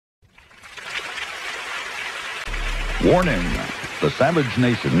Warning, the Savage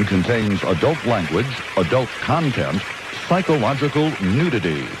Nation contains adult language, adult content, psychological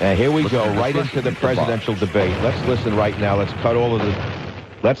nudity. Here we go, right into the presidential debate. Let's listen right now. Let's cut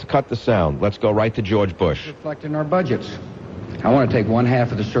let's cut the sound. Let's go right to George Bush. Reflect in our budgets. I want to take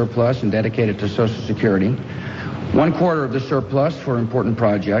 1/2 of the surplus and dedicate it to Social Security, 1/4 of the surplus for important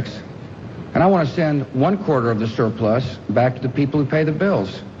projects, and I want to send 1/4 of the surplus back to the people who pay the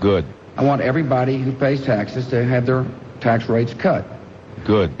bills. Good. I want everybody who pays taxes to have their tax rates cut.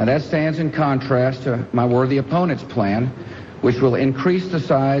 Good. Now that stands in contrast to my worthy opponent's plan, which will increase the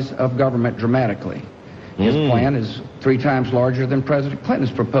size of government dramatically. His plan is 3 times larger than President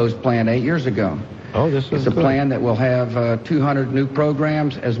Clinton's proposed plan 8 years ago. Oh, this is It's a plan that will have 200 new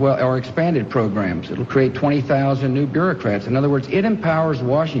programs as well, or expanded programs. It'll create 20,000 new bureaucrats. In other words, it empowers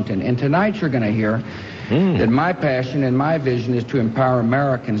Washington. And tonight you're going to hear that my passion and my vision is to empower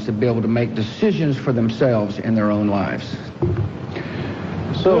Americans to be able to make decisions for themselves in their own lives.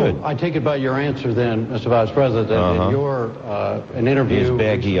 So I take it by your answer then, Mr. Vice President, that in your an interview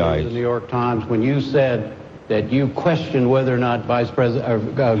baggy with eyes. the New York Times, when you said that you questioned whether or not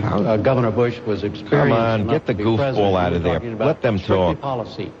Governor Bush was experienced. Come on, get the goofball out of there. Let them talk.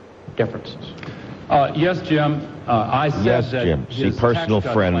 Policy differences. Yes, Jim. I said yes, that Jim. See, personal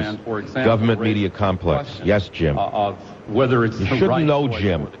friends, for example, government media complex. Yes, Jim. Of whether it's you the shouldn't right know, choice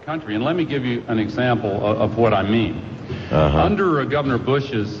Jim. for the country. And let me give you an example of what I mean. Under Governor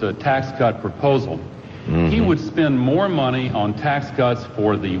Bush's tax cut proposal, he would spend more money on tax cuts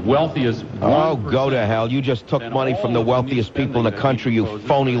for the wealthiest 1%. Oh, go to hell. You just took money from the wealthiest people in the country, you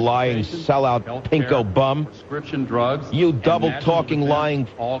phony, lying, sellout, pinko bum. Prescription drugs. You double-talking, lying.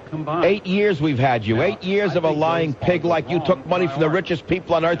 All combined. 8 years we've had you. 8 years of a lying pig like you took money from the richest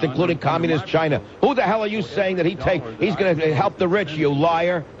people on earth, including communist China. Who the hell are you saying that he's going to help the rich, you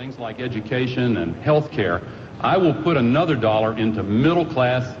liar? Things like education and health care. I will put another dollar into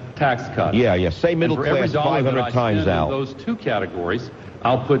middle-class tax cuts. Yeah. Say middle class 500 times, Al. In those 2 categories,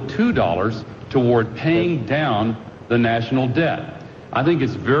 I'll put $2 toward paying down the national debt. I think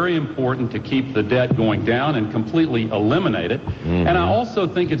it's very important to keep the debt going down and completely eliminate it. And I also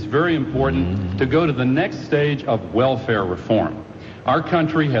think it's very important to go to the next stage of welfare reform. Our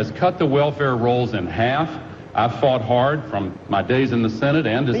country has cut the welfare rolls in half. I've fought hard from my days in the Senate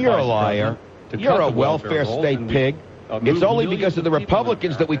and as You're a liar. You're a welfare state pig. It's only because of the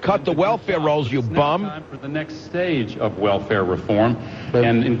Republicans that we cut the welfare rolls, you bum. Time for the next stage of welfare reform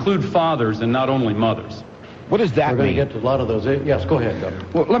and include fathers and not only mothers. What does that mean? We're going to get to a lot of those. Yes, go ahead, Governor.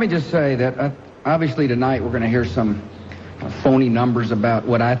 Well, let me just say that obviously tonight we're going to hear some phony numbers about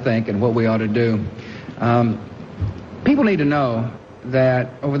what I think and what we ought to do. People need to know that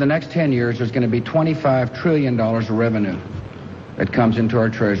over the next 10 years there's going to be $25 trillion of revenue that comes into our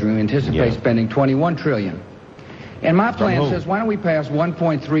treasury. We anticipate spending $21 trillion. And my plan says, why don't we pass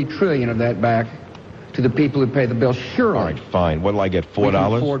 $1.3 trillion of that back to the people who pay the bill? Surely. All right, fine. What will I get, $4? We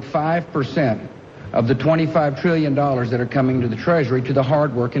can afford 5% of the $25 trillion that are coming to the Treasury to the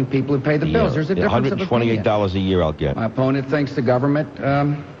hard-working people who pay the bills. There's a difference of opinion. $128 a year I'll get. My opponent thinks the government,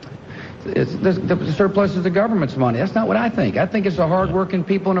 the surplus is the government's money. That's not what I think. I think it's the hard-working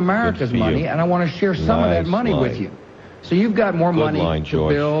people in America's money, and I want to share some of that money with you. So you've got more money to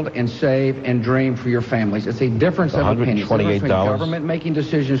build and save and dream for your families. It's a difference of opinion. It's between government making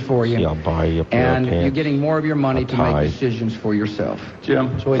decisions for you, I'll buy you a pair and of pants, you're getting more of your money to make decisions for yourself.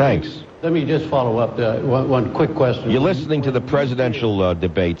 Jim, thanks. Let me just follow up one quick question. You're listening to the presidential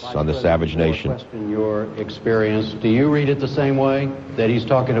debates on the Savage Nation. In your experience, do you read it the same way, that he's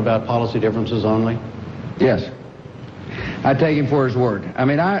talking about policy differences only? Yes. I take him for his word. I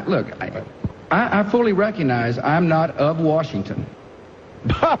mean, I fully recognize I'm not of Washington.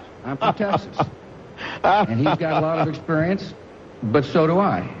 I'm from Texas. And he's got a lot of experience, but so do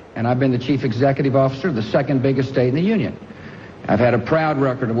I. And I've been the chief executive officer of the second biggest state in the union. I've had a proud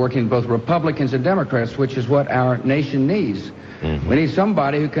record of working with both Republicans and Democrats, which is what our nation needs. We need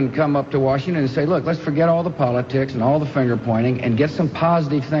somebody who can come up to Washington and say, look, let's forget all the politics and all the finger pointing and get some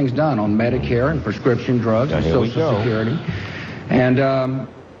positive things done on Medicare and prescription drugs and Social Security. And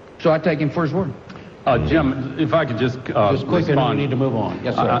so I take him for his word. Jim, if I could just quick, respond. We need to move on.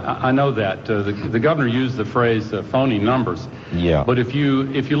 Yes, sir. I know that the governor used the phrase phony numbers. Yeah. But if you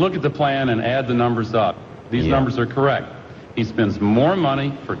look at the plan and add the numbers up, these numbers are correct. He spends more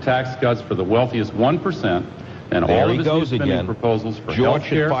money for tax cuts for the wealthiest 1% than all of his new spending proposals for George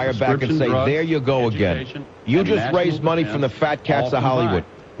should healthcare, fire back and say, drugs, there you go again. You just raised money from the fat cats of Hollywood.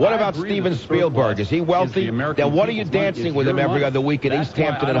 What about Steven Spielberg? Is he wealthy? Then what are you dancing with him every other week in East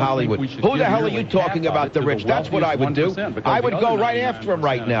Hampton and Hollywood? Who the hell are you talking about the rich? That's what I would do. I would go right after him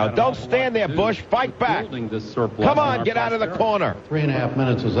right now. Don't stand there, Bush. Fight back. Come on, get out of the corner. 3.5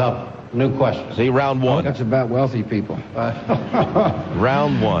 minutes is up. New question. See, round one. That's about wealthy people.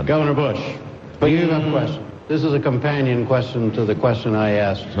 Round one. Governor Bush, you have a question. This is a companion question to the question I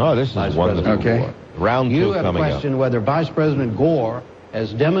asked. Oh, this is wonderful. Okay. Round two You have a coming up. question whether Vice President Gore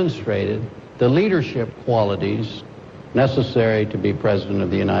has demonstrated the leadership qualities necessary to be President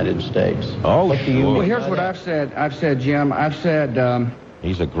of the United States. Oh, What do you mean Well, here's by what that? I've said, Jim. I've said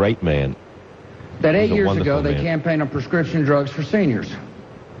He's a great man. that 8 He's a years wonderful ago they man. campaigned on prescription drugs for seniors.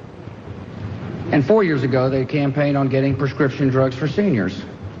 And 4 years ago they campaigned on getting prescription drugs for seniors.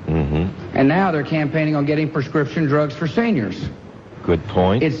 Mm-hmm. And now they're campaigning on getting prescription drugs for seniors. Good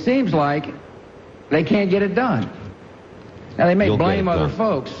point. It seems like they can't get it done. Now, they may You'll blame get it other done.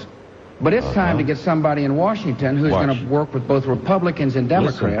 folks, but it's time to get somebody in Washington who's Watch. going to work with both Republicans and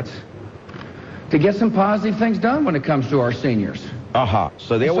Democrats to get some positive things done when it comes to our seniors. Aha.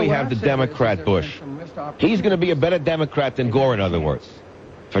 So there So we what have I've the said is Democrat there's Bush. been some missed He's going to be a better Democrat than Gore, in other words.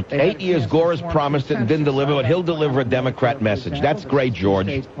 For 8 years, Gore has promised it and didn't deliver, but he'll deliver a Democrat message. That's great, George.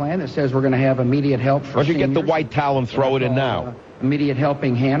 State's plan that says we're going to have immediate help for Why don't you get the seniors. white towel and throw it in now? Immediate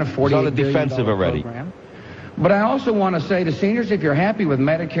helping hand, a $48 on the billion defensive already. program. But I also want to say to seniors, if you're happy with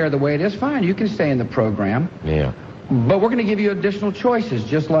Medicare the way it is, fine, you can stay in the program. Yeah. But we're going to give you additional choices,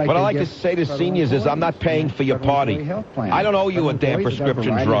 just like... What I they like to give say to federal seniors is I'm not employees paying for your federal party. employee health plan. I don't owe you a Federal damn employees have a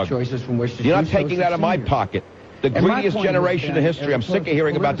prescription variety of drug. choices from which to You're not choose, so taking should that out of my seniors. pocket. The And my greediest point is generation in that history. I'm as sick of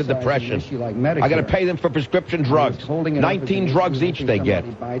hearing about the politicizing an depression. issue like I got to Medicare, pay them for prescription drugs. holding it up as 19 an drugs issue each until they get.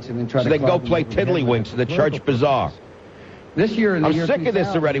 somebody bites and then try So to they can go club play them over the head tiddlywinks in the with church political bazaar. purposes. This year, in the I'm year sick of this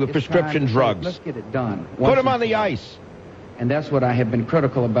 2000, already with it's prescription time to say, drugs. Let's get it done. Put them on the ice. And that's what I have been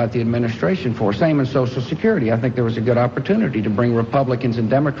critical about the administration for. Same in Social Security. I think there was a good opportunity to bring Republicans and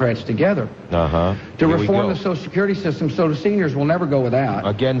Democrats together Uh-huh. to Here we reform go. the Social Security system so the seniors will never go without.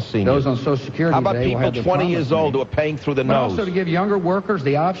 Again, Those seniors. on Social Security How about today will people have their 20 promise years old made. who are paying through the But nose? also to give younger workers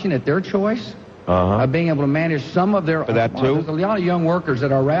the option at their choice of being able to manage some of their... For that, too? There's a lot of young workers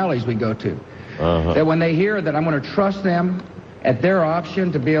at our rallies we go to that when they hear that I'm going to trust them at their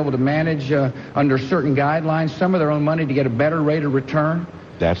option to be able to manage under certain guidelines some of their own money to get a better rate of return,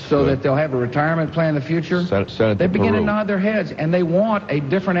 That's so good. that they'll have a retirement plan in the future, Send it they to begin to Peru. nod their heads, and they want a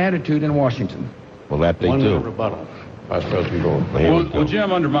different attitude in Washington. Well, that they 1 minute do. rebuttal. Vice President Gore. Here we Well, go.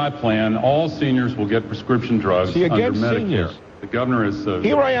 Jim, under my plan, all seniors will get prescription drugs See, under again, Medicare. seniors. The governor is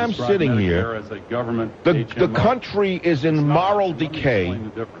Here I am described sitting Medicare here. as a government The HMO. country is in moral decay.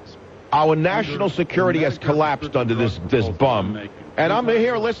 Our national security has collapsed under this bum. And I'm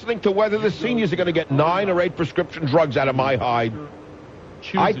here listening to whether the seniors are going to get 9 or 8 prescription drugs out of my hide.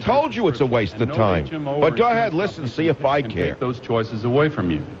 I told you it's a waste of time. But go ahead, listen, see if I care. Take those choices away from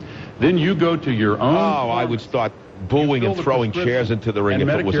you. Then you go to your own... Oh, I would start booing and throwing chairs into the ring if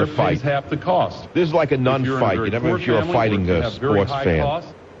it was a Medicare fight. pays half the cost. This is like a nun If you're in fight. very You never poor if you're a family fighting where you have very sports high fan.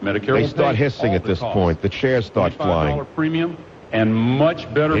 costs, Medicare They will start pay hissing all at the this costs. point. The chairs start flying. $25 premium and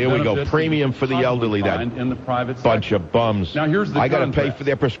much better Here we go. benefits Premium than for the you elderly, that find in the private bunch sector. of bums. Now, here's the I got to pay contrast. for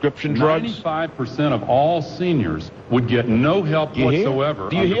their prescription drugs? 95% of all seniors would get no help You hear? whatsoever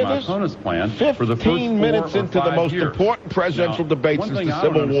Do you under hear my this? opponent's plan 15 for the first 4 minutes or into the 5 most years. important presidential Now, debate one since thing the I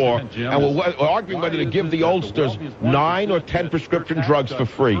don't Civil War, understand, Jim, and is we're arguing why whether to is give it the that oldsters wealthiest 9 or 1% 10 get prescription their drugs tax for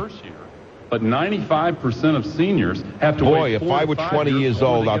cuts free. the first year, but 95% of seniors have to Boy, wait if 4 I to were 5 20 years before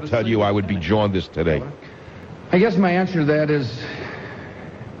old, they I'll get a tell you single I would be penny. jaundiced today. I guess my answer to that is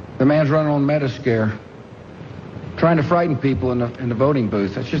the man's running on Medicare, trying to frighten people in the voting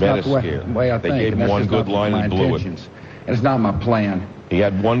booth. That's just not the Medicare. way I They think. gave and him that's one just good not line my and blew it. intentions. And it's not my plan. He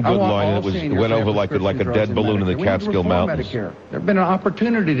had one I good want line, all and it seniors went to have over like a prescription drugs dead in balloon in the Medicare. We need to Catskill reform Mountains. Medicare. There's been an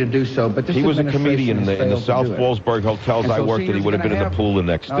opportunity to do so, but this He was a administration comedian in has the failed South to do it. Fallsburg hotels And I so worked at. He seniors would have are been in the gonna pool the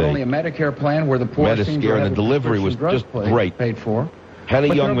next not only a day. Medicare plan where the poor Medicare seniors will and have the delivery was prescription just drugs great. paid for. Henny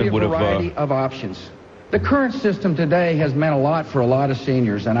But there'll be Youngman a would variety have... of options. The current system today has meant a lot for a lot of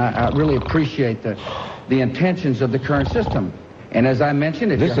seniors, and I really appreciate the intentions of the current system. And as I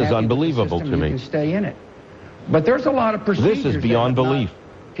mentioned, if This you're is happy with the unbelievable system, to me. you can stay in it. But there's a lot of procedures This is beyond that have not belief.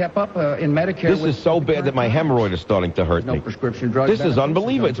 kept up in Medicare. This with is so the bad current that my times. hemorrhoid is starting to hurt There's no me. prescription drug This is benefits,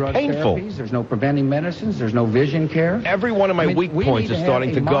 unbelievable. there's no It's drug painful. therapies, there's no preventing medicines, there's no vision care. Every one of my I mean, weak we points need is have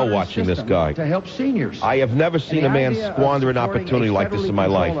starting a to go modern watching this system guy. to help seniors. I have never seen And a the man idea of squander an supporting opportunity a like this in federally my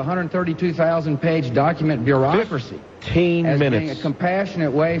life. controlled 132,000-page document bureaucracy 15 as minutes. being a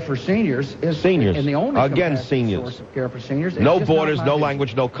compassionate way for seniors is Seniors. and the only Again, compassionate seniors. source of care for seniors. No It's just not borders, my no vision.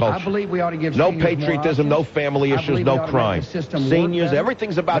 language, no culture. I believe we ought to give No seniors more patriotism, no options. family I issues, believe no we ought to make crime. the system work Seniors, better.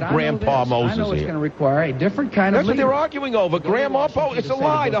 everything's about But I know Grandpa this. Moses I know it's here. going to require a different kind That's of what leader. they're arguing over. Go to Grandma, Washington it's to a say to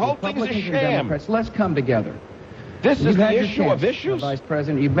lie. both The whole thing's a Republicans and sham. Democrats, let's come together. This is You've the had your issue chance, of issues? Vice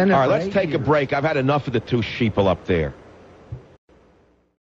President. You've been there All right, for let's 8 take a years. break. I've had enough of the two sheeple up there.